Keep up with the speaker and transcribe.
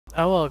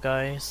Hello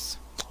guys,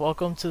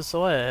 welcome to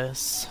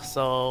Celeste.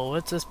 So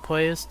let's just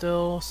play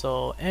still.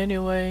 So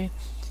anyway,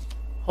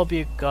 hope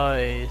you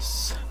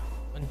guys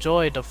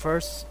enjoyed the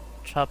first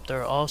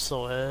chapter of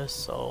Celeste.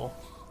 So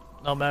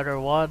no matter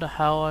what,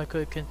 how I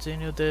could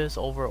continue this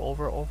over,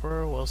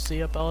 we'll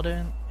see about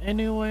it.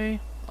 Anyway,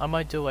 I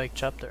might do like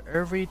chapter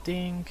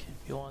everything.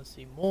 If you want to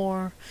see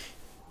more,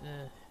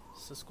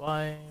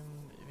 subscribe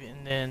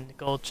and then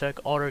go check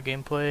other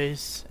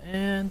gameplays.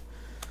 And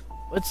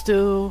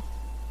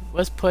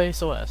let's play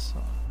Celeste.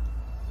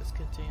 Let's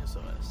continue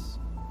Celeste.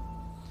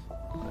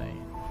 Okay.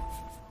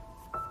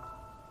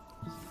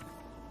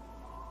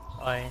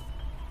 Alright.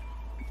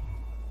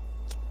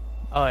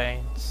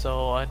 Alright,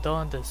 so I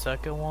done the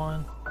second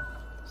one.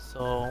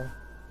 So,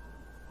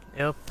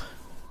 yep.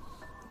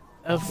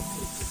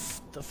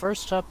 If the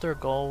first chapter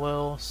go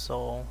well,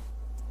 so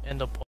in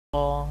the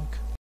prologue,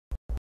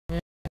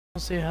 and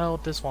we'll see how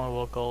this one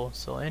will go.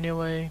 So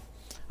anyway,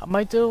 I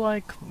might do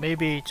like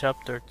maybe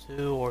chapter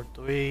 2 or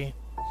 3.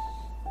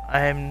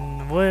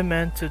 I'm really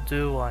meant to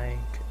do like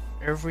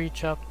every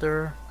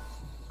chapter.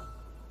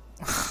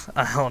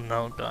 I don't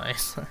know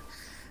guys.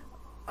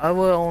 I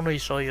will only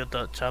show you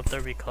the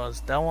chapter because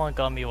that one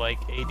got me like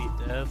 80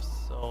 deaths.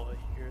 So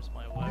here's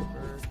my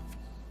record.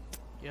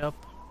 Yep.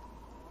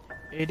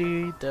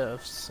 80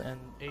 deaths and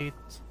 8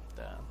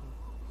 deaths.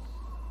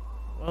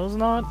 Well, it's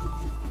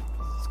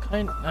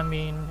I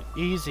mean,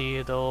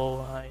 easy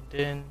though. I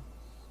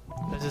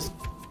just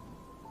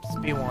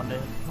speedrun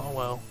it. Oh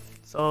well.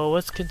 So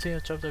let's continue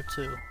chapter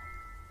 2.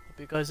 Hope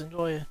you guys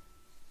enjoy it.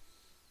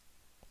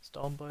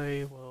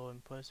 Stoneberry will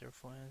impress your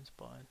friends,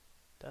 but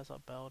that's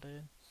about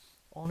it.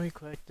 Only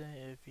collect it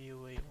if you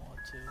really want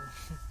to.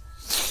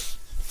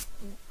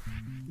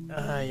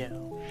 Yeah.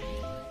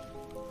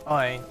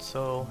 Alright,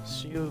 so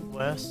see you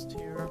west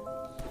here.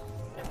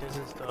 And this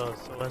is the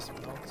Celeste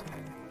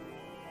Mountain.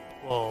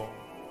 Whoa.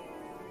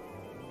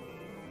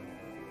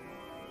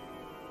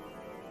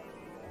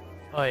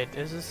 Alright,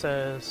 this is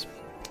says.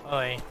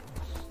 Alright.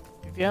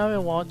 If you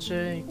haven't watched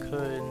it, you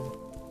could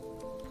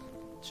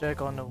check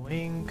on the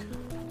link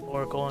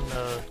or go on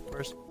the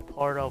first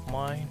part of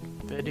my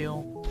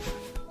video.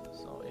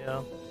 So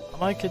yeah, I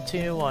might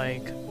continue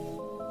like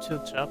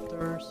 2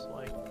 chapters,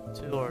 like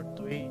 2 or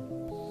 3.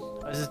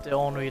 This is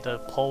only the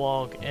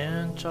prologue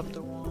and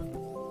chapter 1.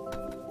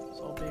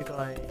 So hope you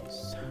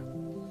guys,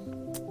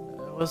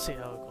 we'll see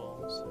how it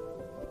goes.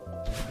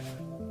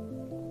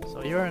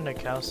 So you're in the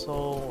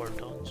castle or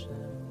dungeon.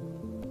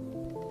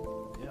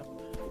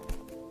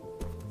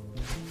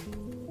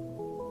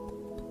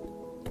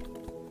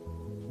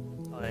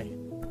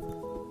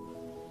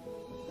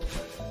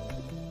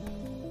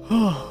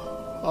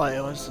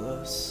 Oh, what's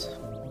this?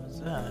 What is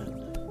that?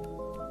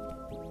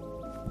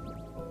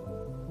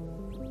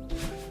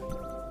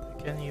 I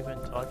can't even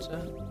touch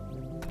it.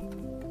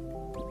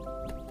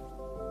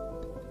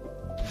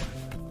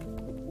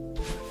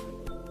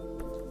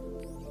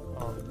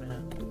 Oh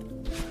man.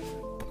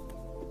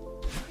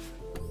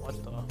 What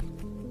the?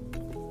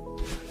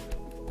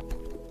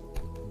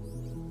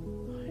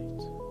 Right.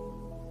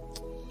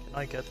 Can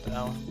I get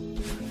down?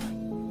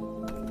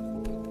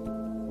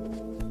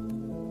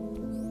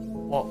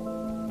 Whoa.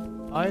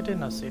 I did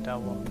not see that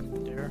one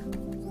there.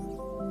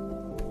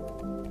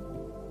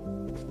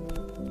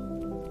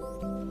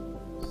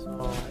 So,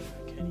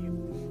 can you...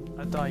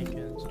 I thought you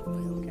can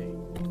destroy, okay.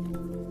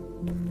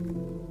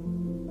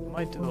 I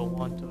might do a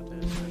 1 to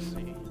this, let's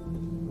see.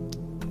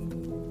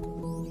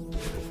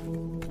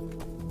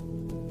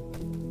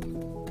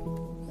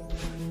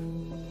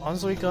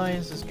 Honestly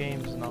guys, this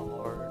game is not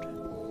hard.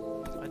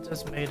 I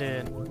just made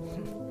it...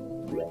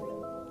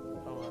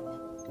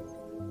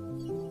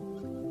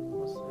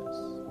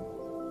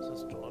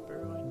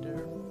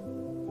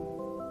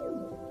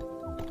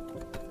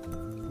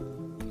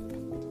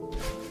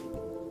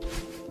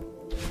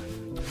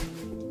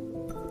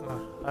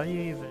 How do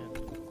you even?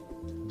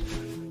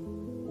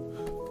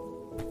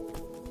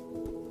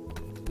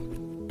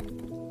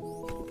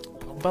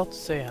 I'm about to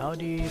say, how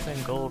do you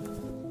even go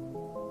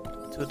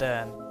to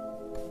that,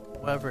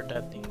 whatever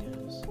that thing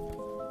is,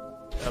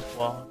 that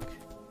block?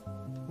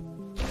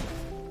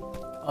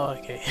 Oh,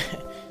 okay,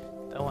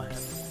 that one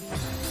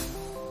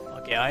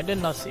happened. Okay, I did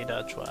not see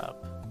that trap.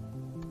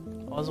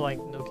 I was like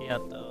looking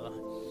at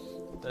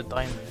the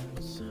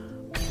diamonds.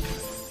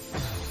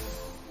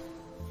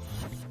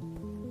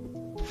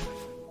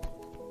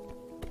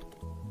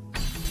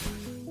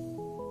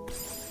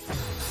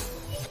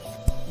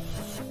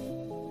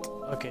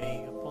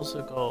 Okay, you're supposed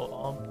to go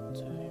up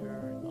to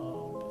here,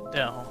 up,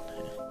 down.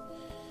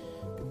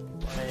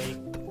 Like,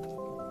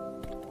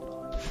 hold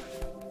on.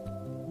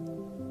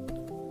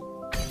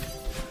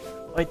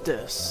 Like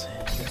this.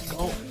 Here we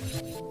go.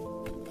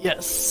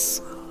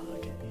 Yes.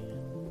 Okay.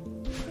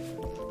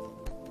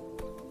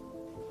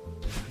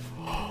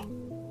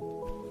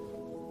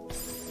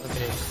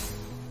 Okay.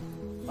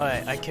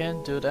 Alright, I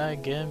can't do that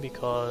again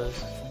because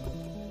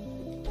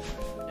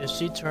if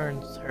she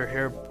turns her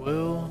hair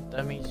blue,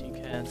 that means she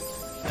can't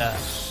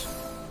dash.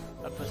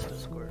 I pressed the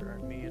square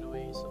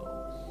immediately,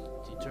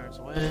 so she turns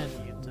red,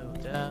 you do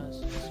dash,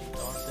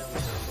 Johnson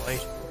with her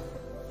white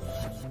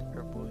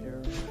purple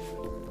hair.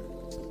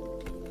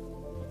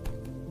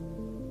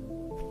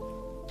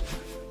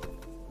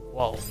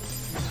 Whoa.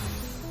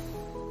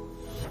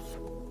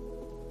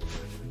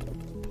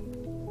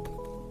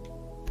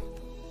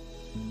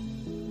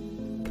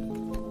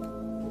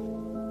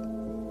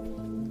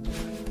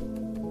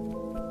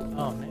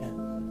 Oh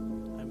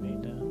man, I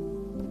made that.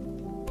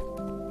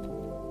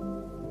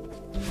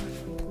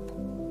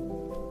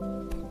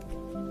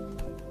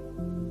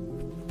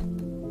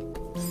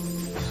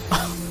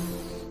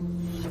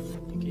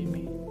 You gave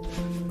me.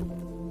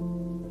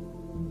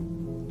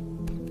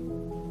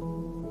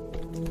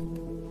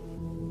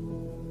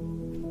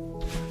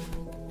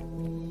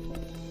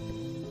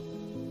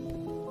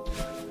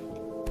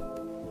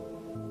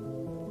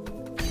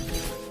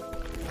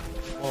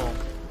 Whoa.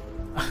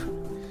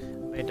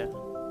 Made that.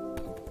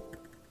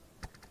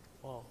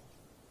 Whoa.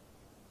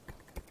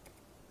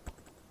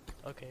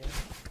 Okay.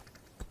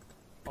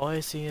 All I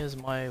see is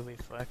my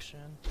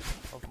reflection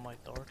of my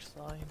dark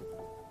side.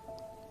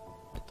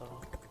 What the?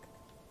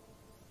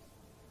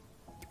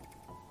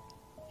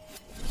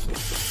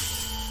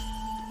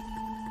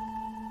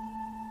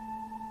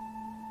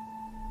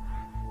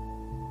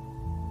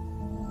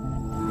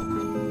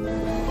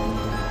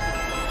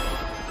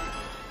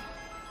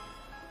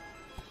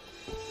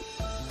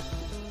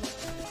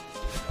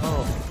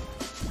 Oh.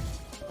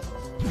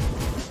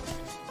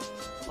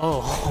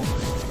 Oh.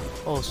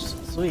 Oh,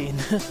 sweet.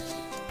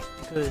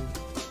 You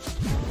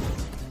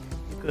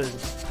could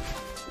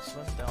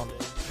swim down there.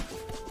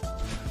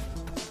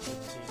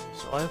 Let's see.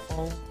 So I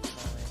fall. No,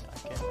 I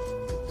can't.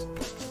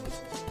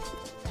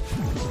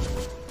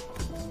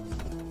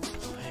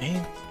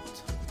 Wait.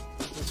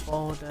 Just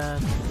follow that.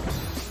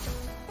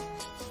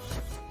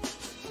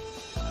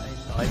 I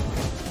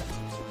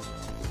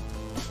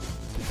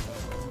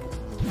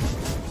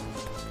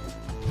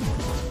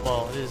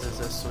Wow, this is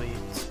a sweet.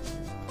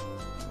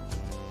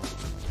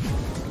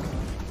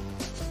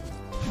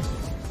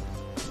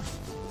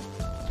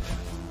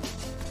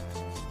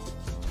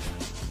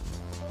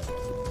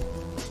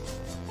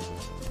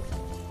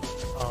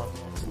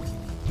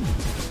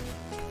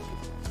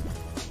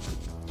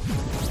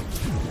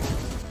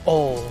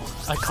 Oh,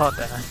 I caught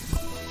that.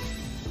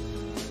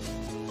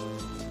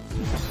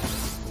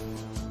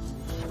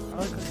 I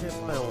got hit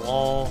by a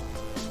wall.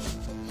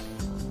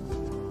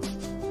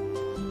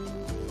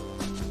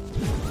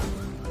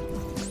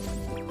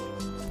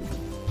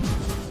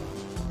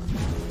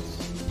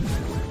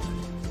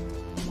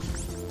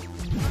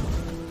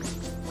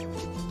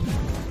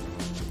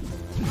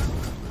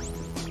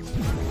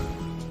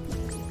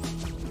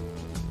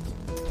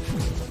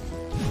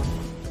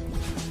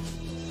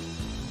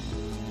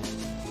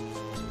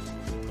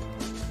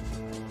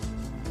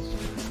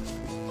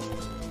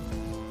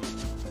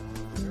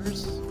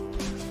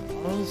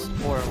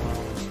 Or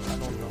well, I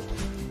don't know.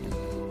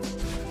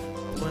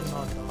 I would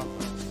not talk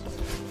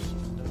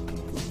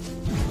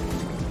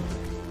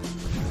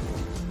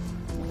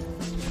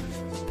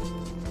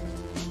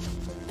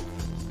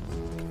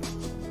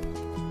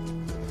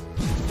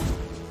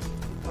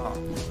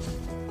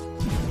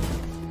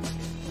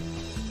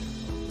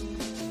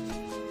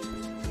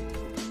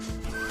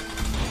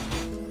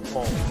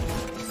Oh.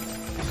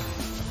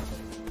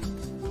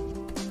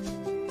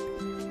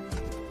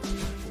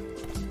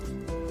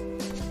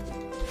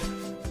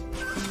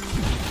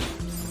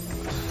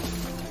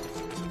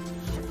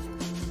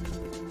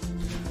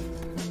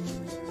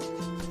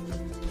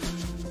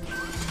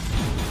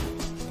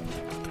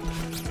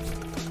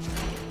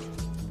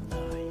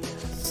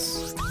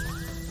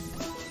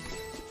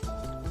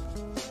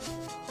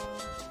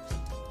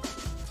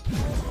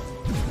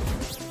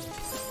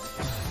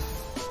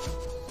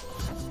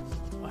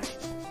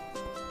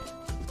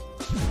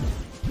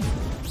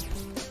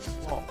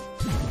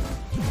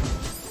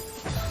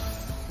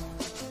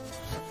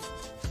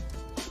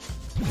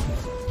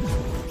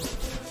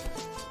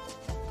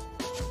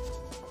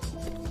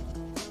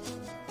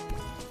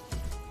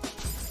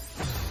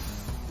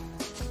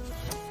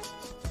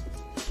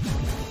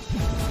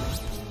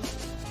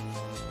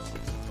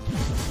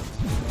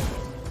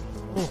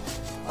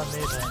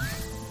 Amazing.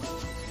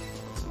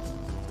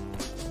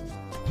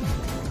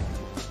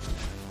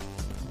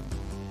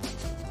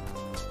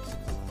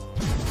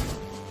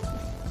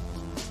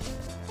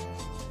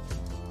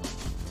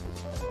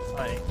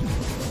 Right.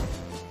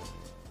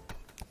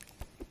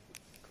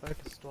 Crack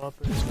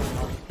strawberries for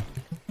now.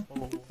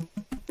 Oh.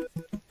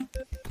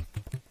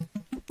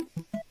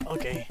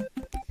 Okay.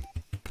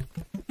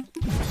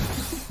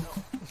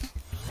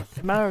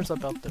 It matters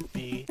about the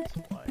beat,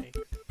 like.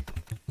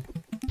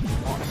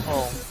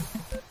 Oh.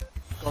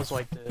 Goes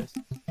like this.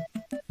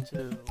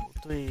 2,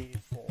 3,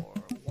 4,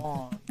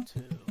 1,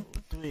 2,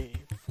 3,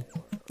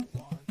 4,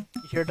 1.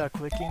 You hear that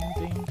clicking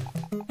thing?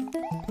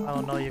 I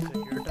don't know, you could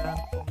hear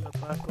that from the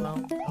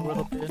background a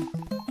little bit.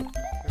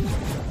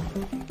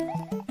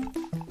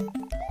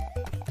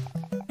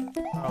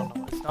 I don't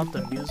know, it's not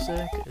the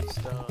music, it's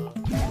the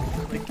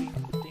clicking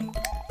thing.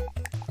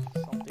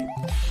 Something.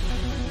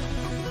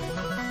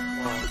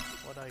 Whoa,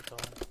 what I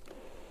got?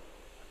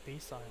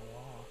 Baseline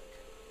lock.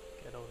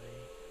 Get away.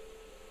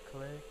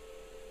 Click.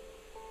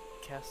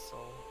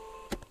 Castle.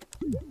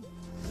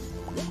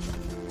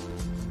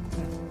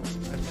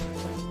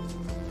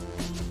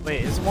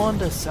 Wait, it's one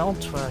the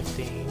soundtrack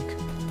thing.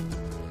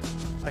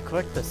 I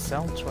clicked the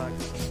soundtrack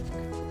thing.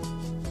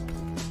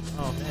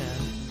 Oh man,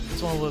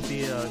 this one would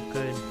be a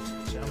good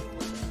jump for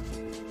that.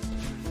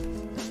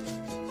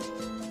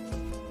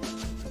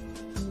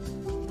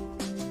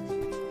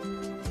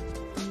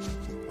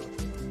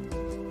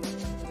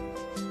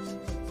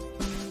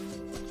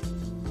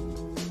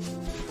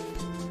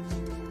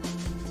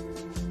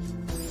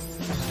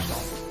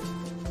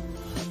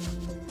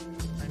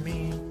 I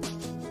mean,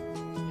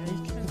 yeah,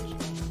 you can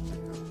jump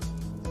there.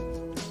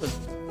 But,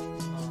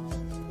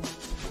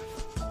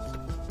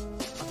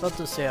 what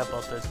to say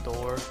about the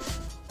door?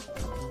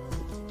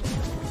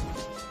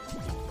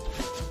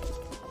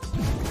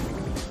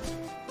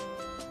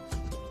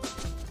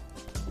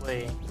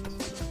 Wait.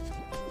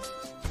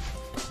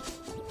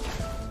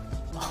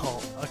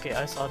 Oh, okay,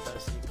 I saw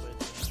that secret.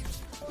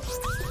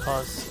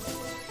 Cause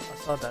I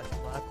saw that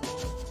black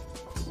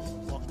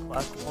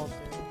wall there.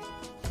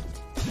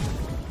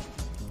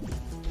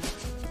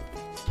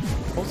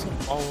 Also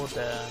follow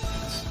that.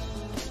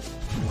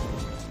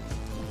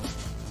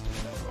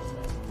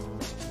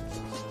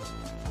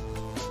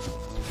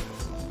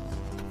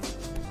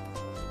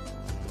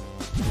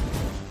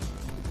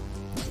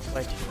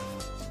 Right here.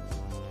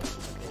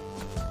 Okay.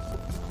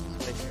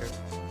 It's right here.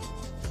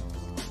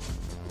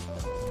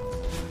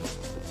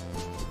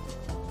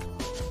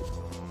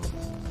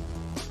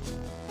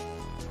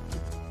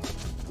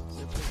 Is it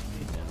supposed to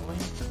be that way?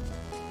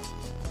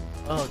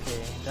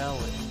 Okay, that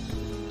way.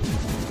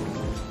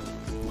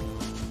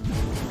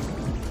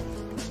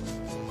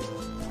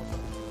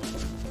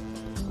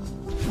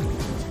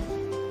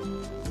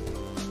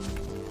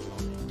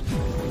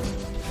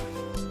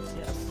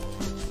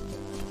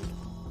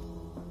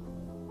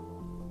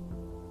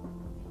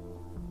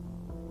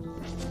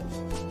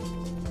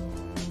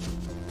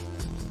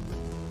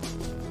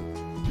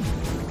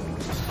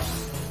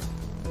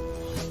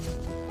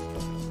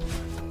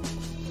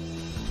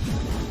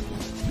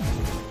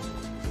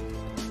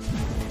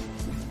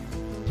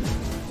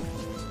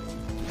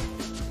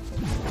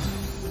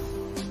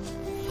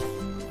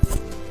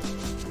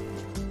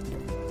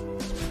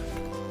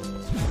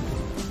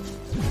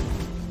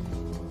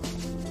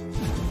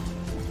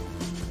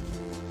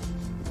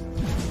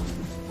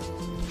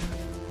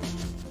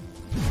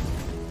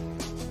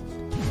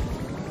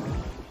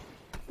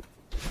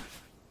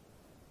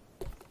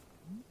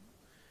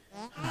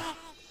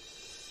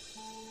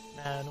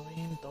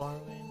 Madeline,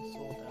 Darwin,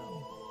 sold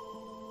out.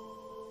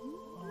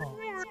 Oh,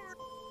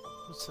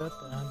 who said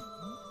that?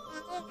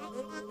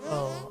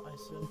 Oh, I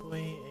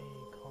simply a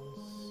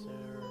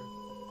concert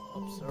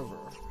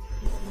observer.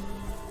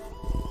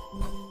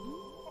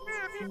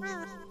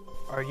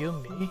 Are you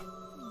me?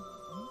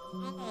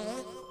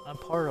 I'm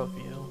part of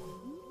you.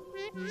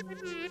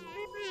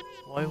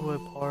 Why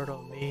would part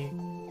of me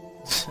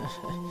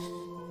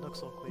look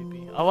so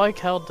creepy? I like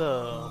how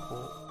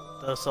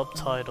the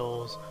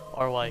subtitles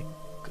are like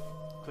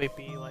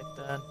creepy like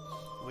that.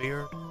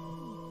 Weird.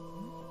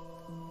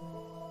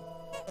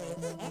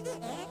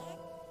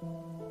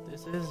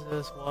 This is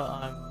just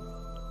what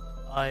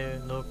I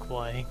look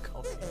like.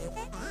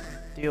 Okay.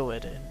 Deal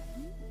with it.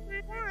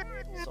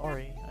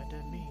 Sorry, I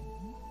didn't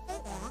mean.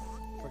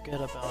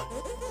 Forget about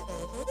it.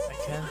 I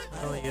can't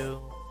tell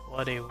you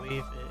what a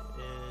weave it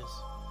is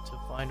to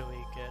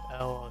finally get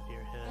out of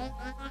your head.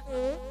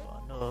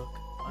 But look,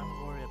 I'm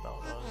worried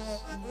about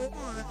us. We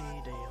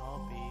need a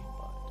hobby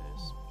but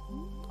this.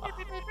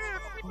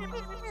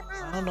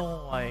 I don't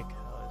know like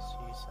how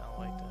she sound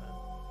like that.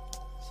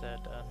 Said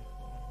that.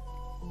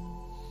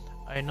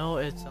 I know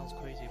it sounds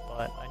crazy,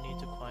 but I need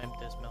to climb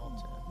this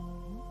mountain.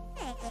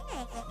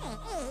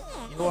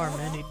 You are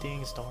many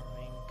things,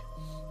 darling,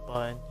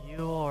 but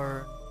you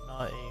are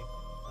not a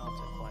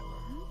mountain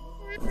climber.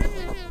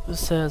 Who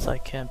says I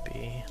can't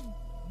be?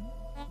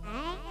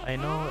 I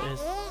know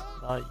it's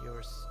not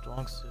your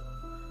strong suit,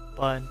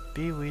 but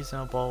be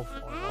reasonable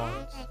for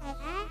once.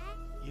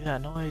 You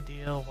had no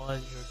idea what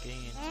you're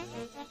getting into.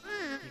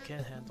 You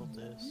can't handle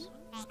this.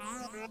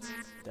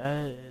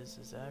 That is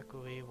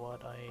exactly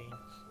what I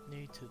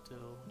need to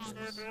do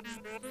this.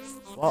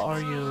 What are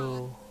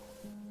you?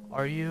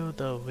 Are you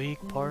the weak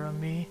part of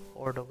me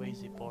or the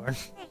lazy part?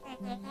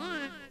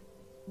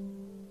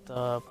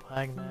 The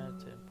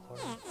pragmatic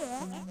part.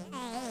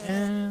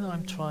 And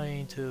I'm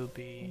trying to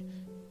be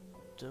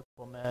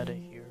diplomatic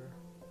here.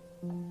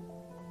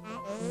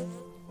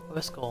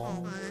 Let's go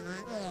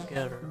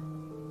together.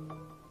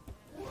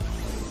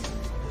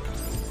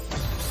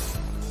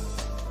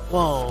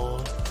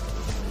 Whoa!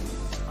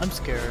 I'm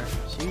scared.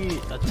 She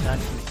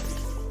attacked me.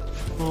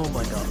 Oh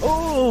my god.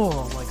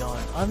 Oh my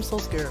god. I'm so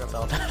scared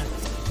about that.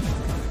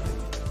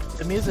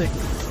 The music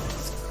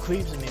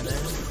creeps me, man.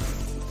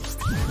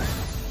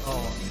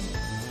 Oh.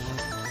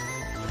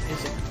 The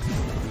music.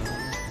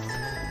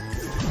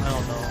 I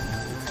don't know.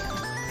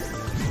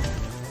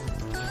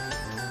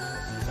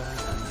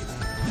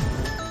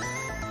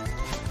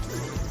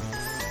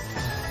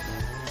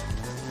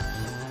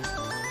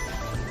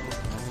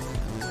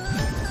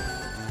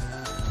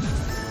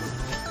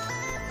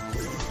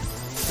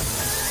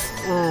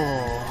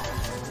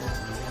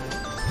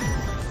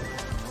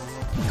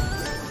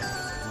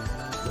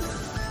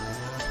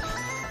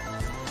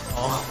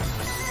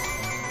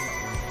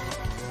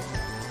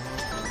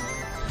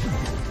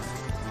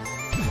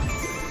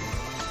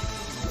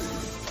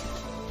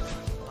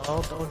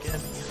 Don't get me.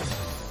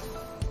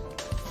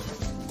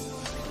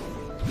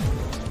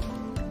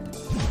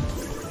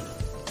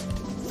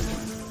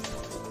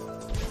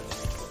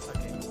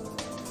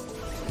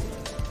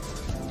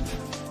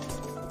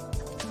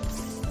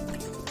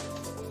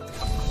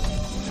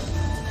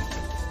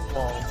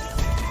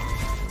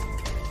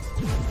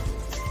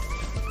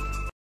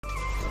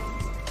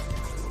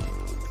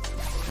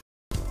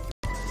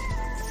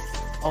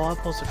 Oh, I'm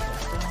supposed to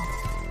collect that?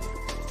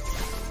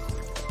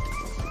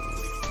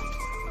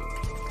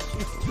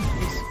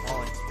 He's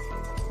falling.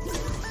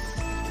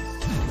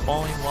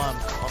 Falling while I'm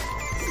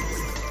coughing.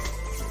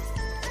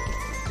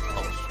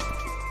 Oh shit.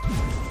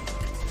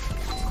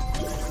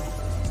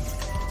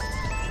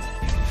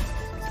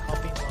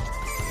 Coughing while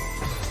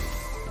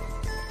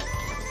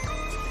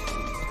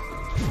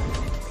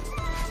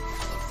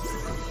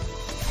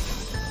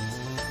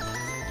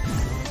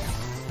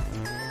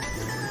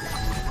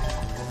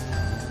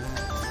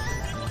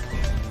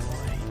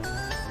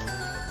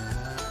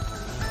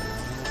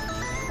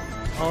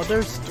oh,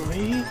 there's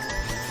 3?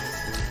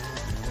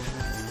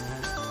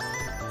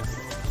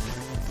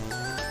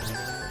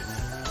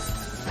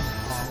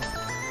 Oh.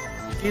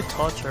 If you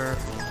touch her,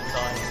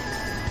 die.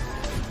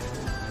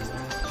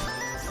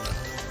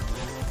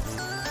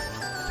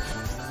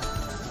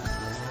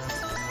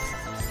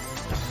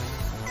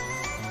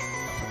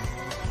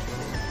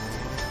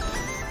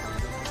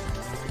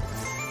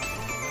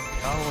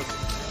 That was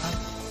bad.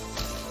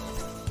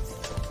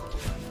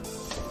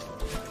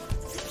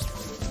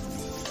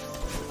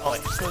 Oh,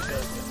 wait, go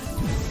good.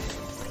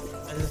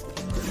 I just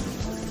keep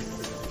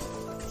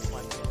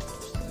my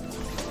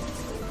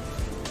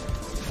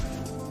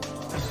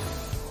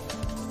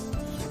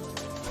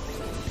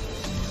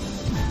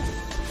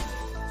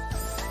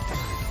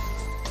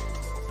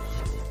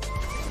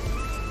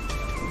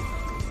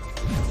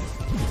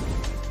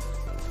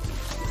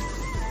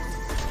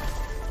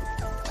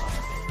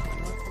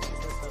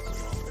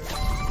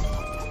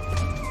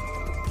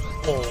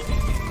oh.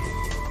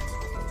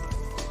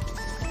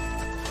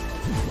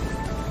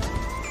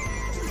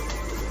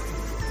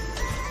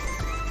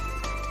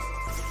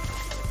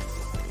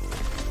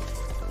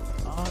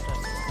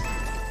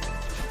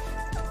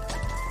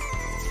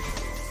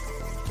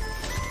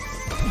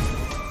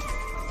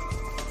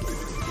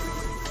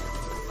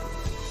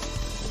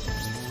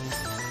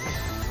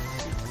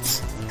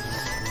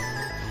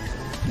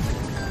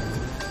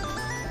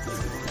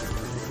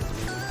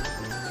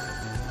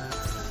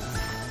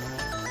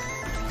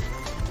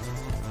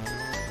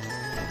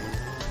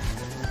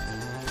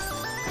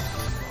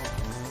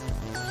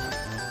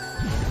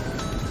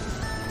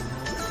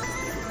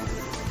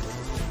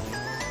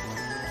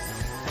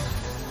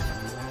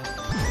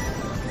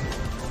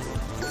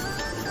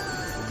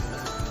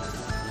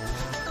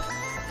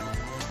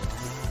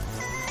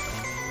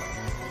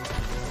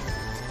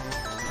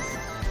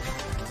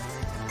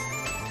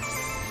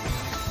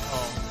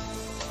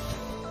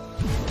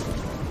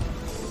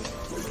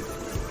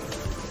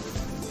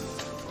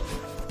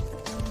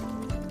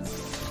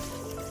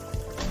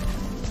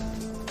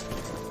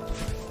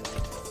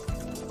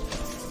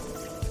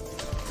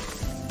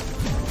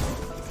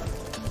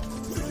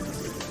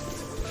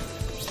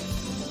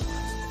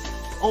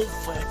 Oh,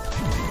 fuck.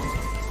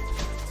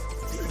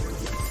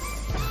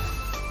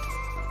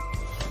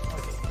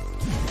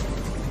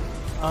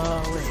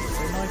 Okay. Wait,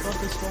 didn't I got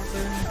this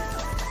weapon?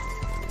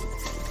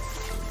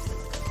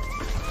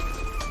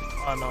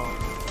 Oh, no.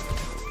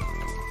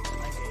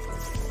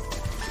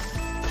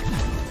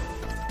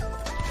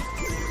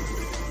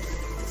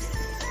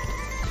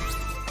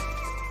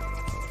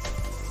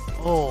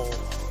 Okay. Oh.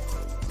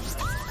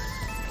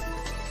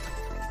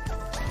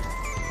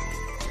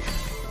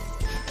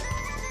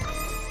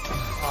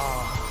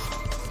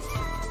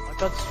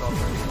 Got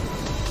strawberry.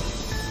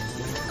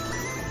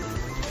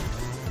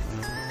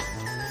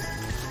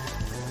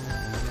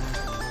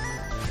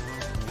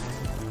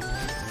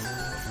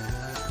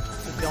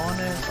 To be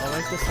honest, I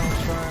like the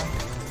soundtrack,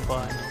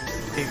 but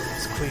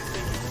it's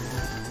creepy.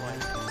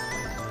 Like,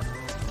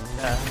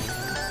 yeah.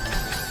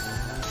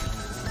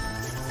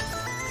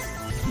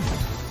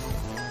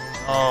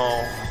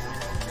 Oh.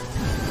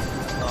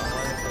 No, I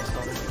like this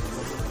one.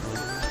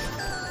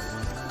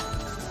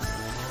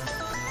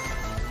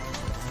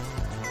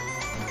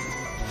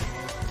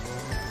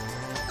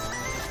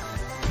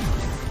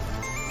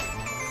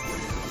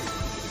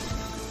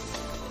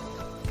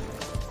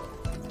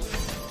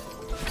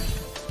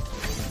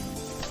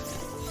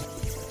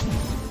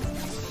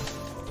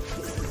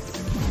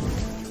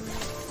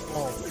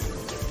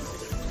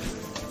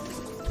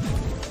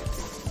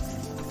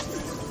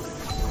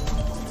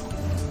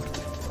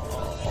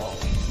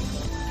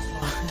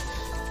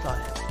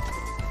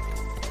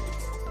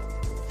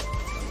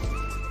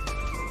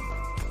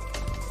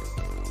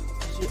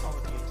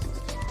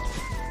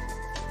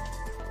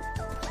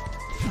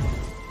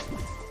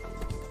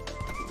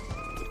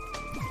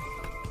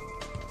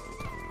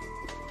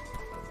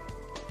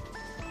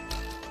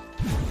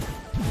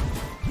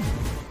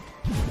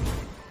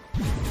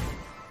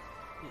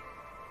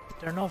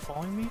 They're not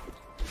following me?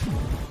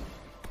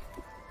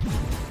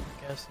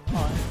 Guess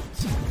not.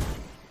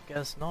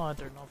 Guess not,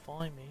 they're not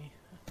following me.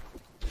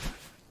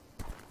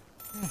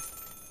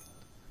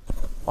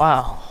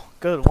 Wow,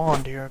 good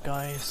one here,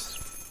 guys.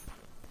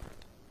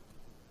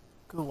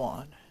 Good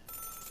one.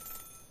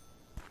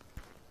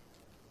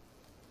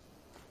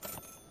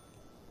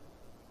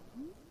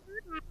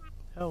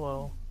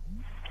 Hello.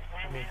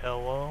 I mean,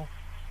 hello?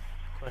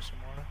 Question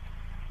mark.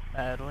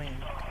 Madeline,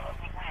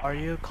 are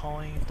you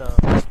calling the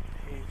payphone?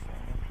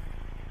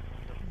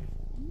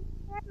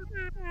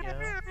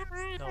 Yeah?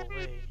 No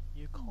way.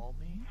 You call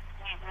me?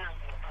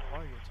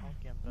 What are you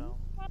talking about?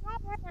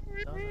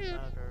 Doesn't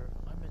matter.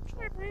 I'm in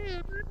trouble. I'm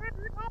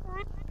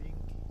being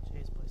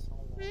chased by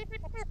someone.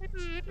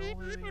 Don't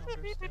really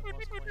understand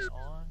what's going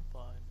on,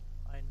 but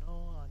I know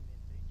I'm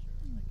in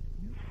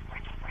danger. I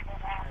can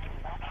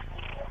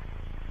feel it.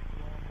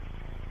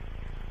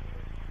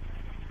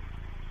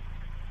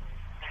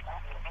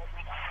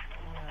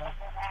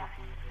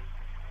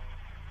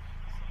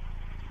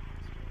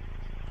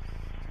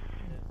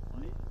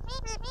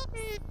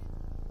 Madeline,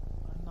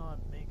 I'm not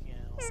making it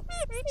up.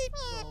 You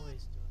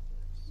always do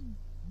this.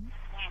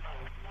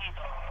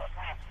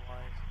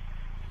 Twice.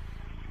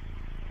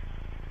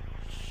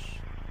 Shh.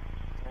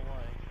 Don't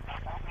lie.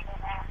 I'm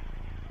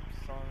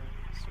sorry,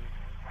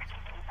 sweetheart.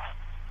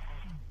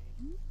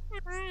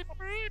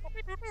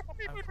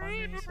 I'm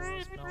climbing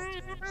Celeste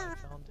Mountain. I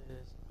found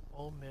this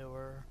old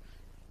mirror.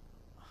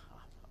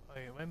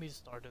 Okay, let me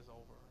start this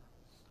over.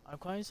 I'm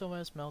climbing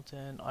Celeste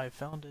Mountain. I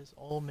found this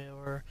old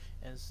mirror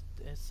and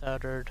it's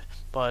shattered,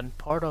 but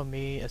part of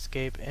me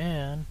escaped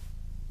and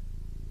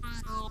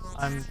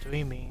I'm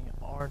dreaming,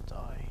 aren't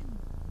I?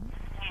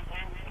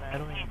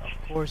 Madeline,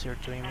 of course you're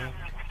dreaming.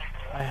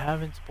 I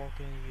haven't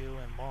spoken to you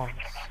in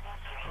months.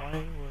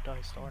 Why would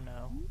I start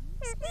now?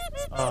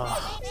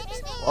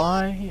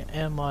 Why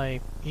am I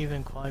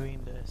even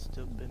climbing this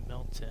stupid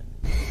mountain?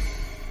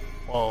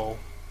 Whoa.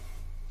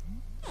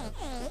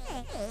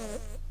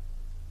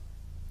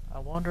 I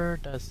wonder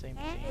that same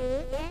thing.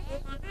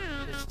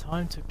 It's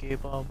time to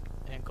give up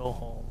and go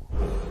home.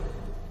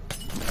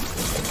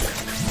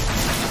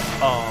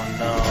 Oh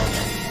no.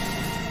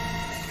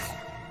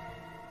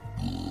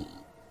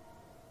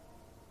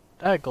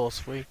 That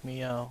ghost freaked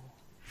me out.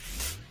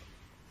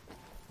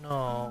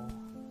 No.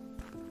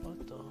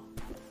 What the?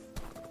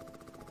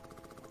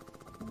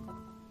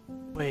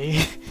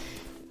 Wait.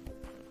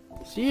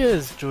 She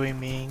is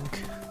dreaming.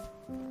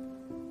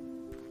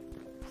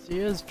 She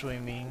is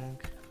dreaming.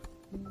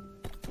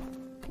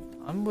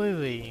 I'm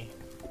really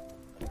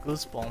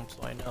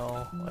goosebumps. I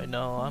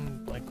know,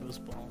 I'm like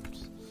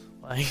goosebumps.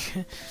 Like,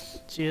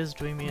 she is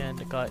dreaming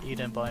and got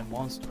eaten by a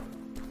monster.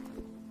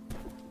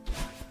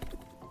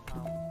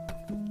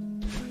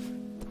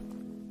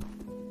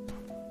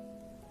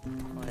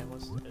 Alright,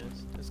 what's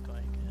this guy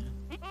again?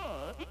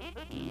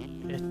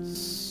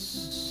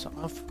 It's...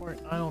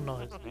 I don't know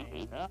his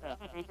name.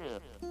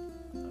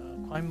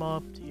 Climb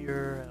up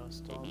here, I'll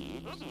stop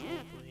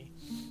slowly.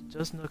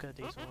 Just look at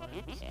these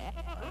ones.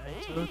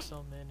 I took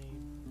so many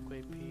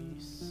great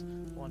pieces.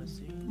 Wanna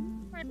see?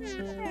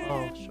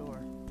 Oh,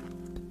 sure.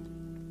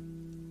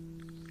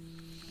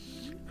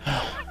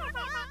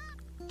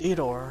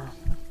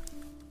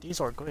 These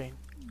are great.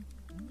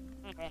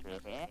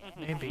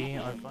 Maybe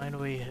I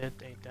finally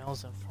hit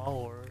 1,000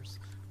 followers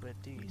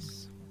with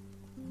these.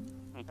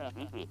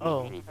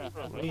 Oh,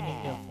 we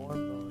need to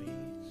formally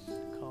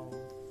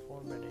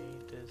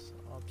conformate this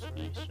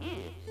observation.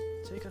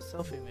 Take a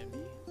selfie with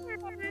me.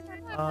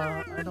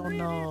 I don't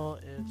know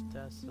if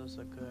that's such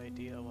a good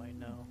idea right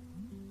now.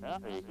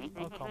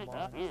 Oh, come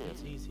on,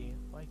 it's easy,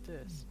 like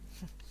this.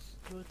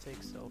 We'll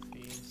take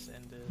selfies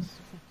in this.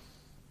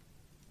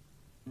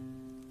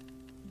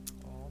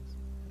 Oh,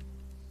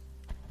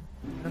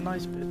 a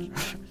nice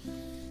picture.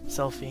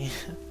 Selfie.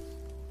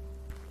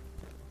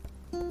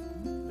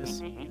 Let's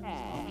see.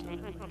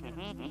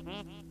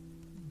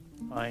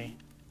 Hi.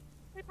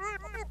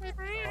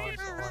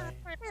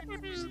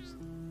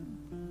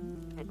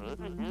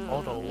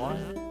 Although what?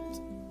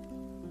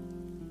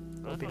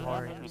 Don't be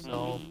hard on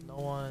yourself. No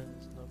one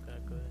is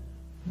looking good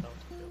without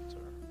the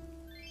filter.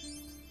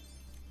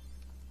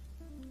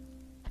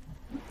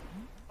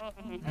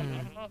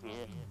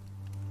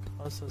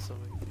 What's this a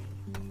weekly?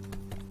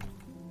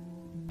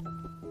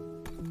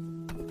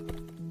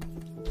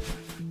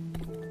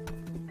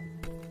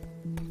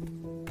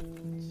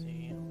 Let's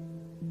see.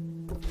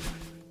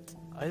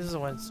 I just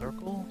went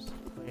circles?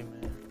 Wait a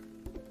minute.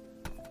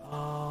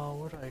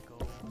 Where do I go?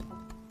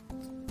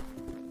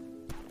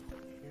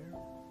 Here?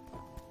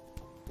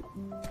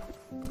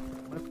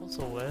 Am I supposed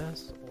to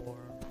west or?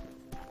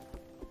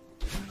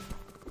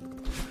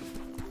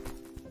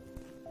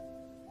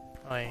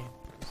 Alright,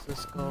 let's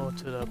just go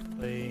to the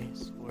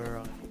place where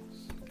I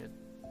get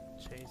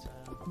chased at.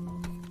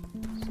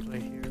 It's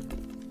right here.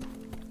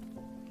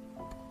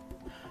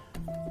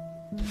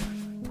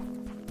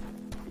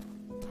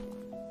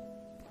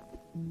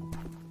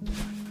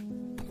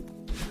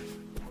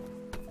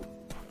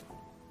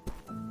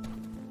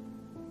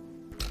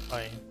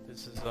 Alright,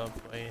 this is a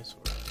place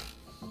where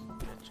I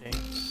get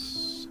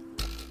chased.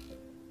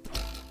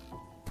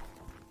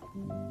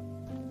 Am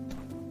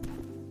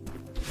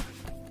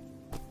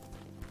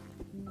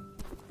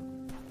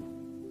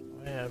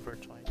I ever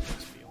trying to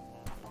be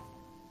one?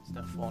 Is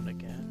that phone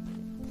again?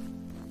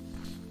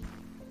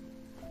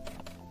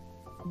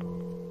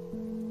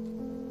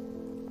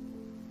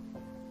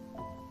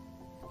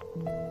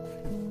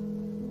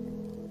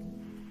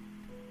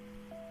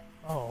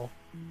 Oh,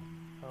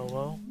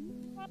 hello?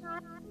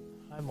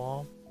 Hi,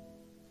 Mom.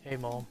 Hey,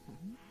 Mom.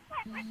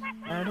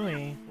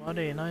 Madeline, what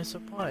a nice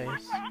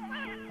surprise.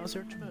 How's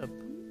your trip?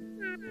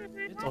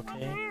 It's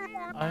okay.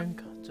 I'm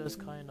just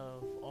kind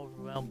of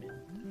overwhelmed.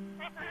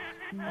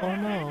 Oh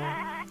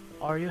no.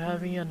 Are you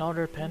having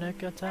another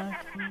panic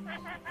attack?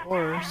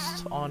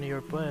 First, on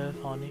your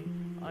breath, honey.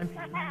 I'm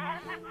here.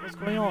 What's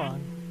going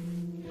on?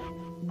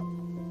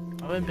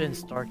 I haven't been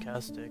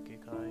sarcastic, you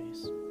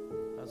guys.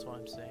 That's what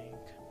I'm saying.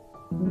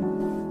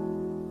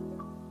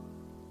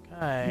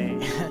 Okay.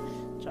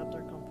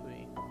 Chapter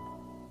complete.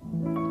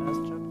 That's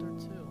chapter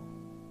 2.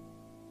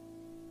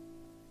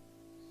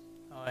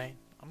 Alright,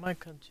 I might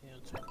continue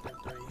chapter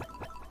 3.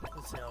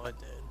 Let's see how I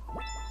did.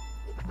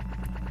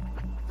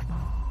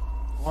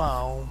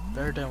 Wow,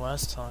 better than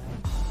last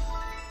time.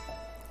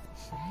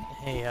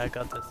 Hey, I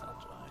got this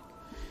soundtrack.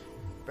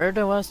 Better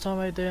than last time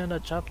I did in the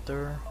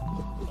chapter.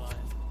 But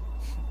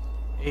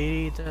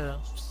 80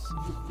 deaths.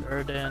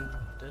 Better than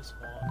this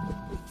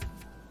one.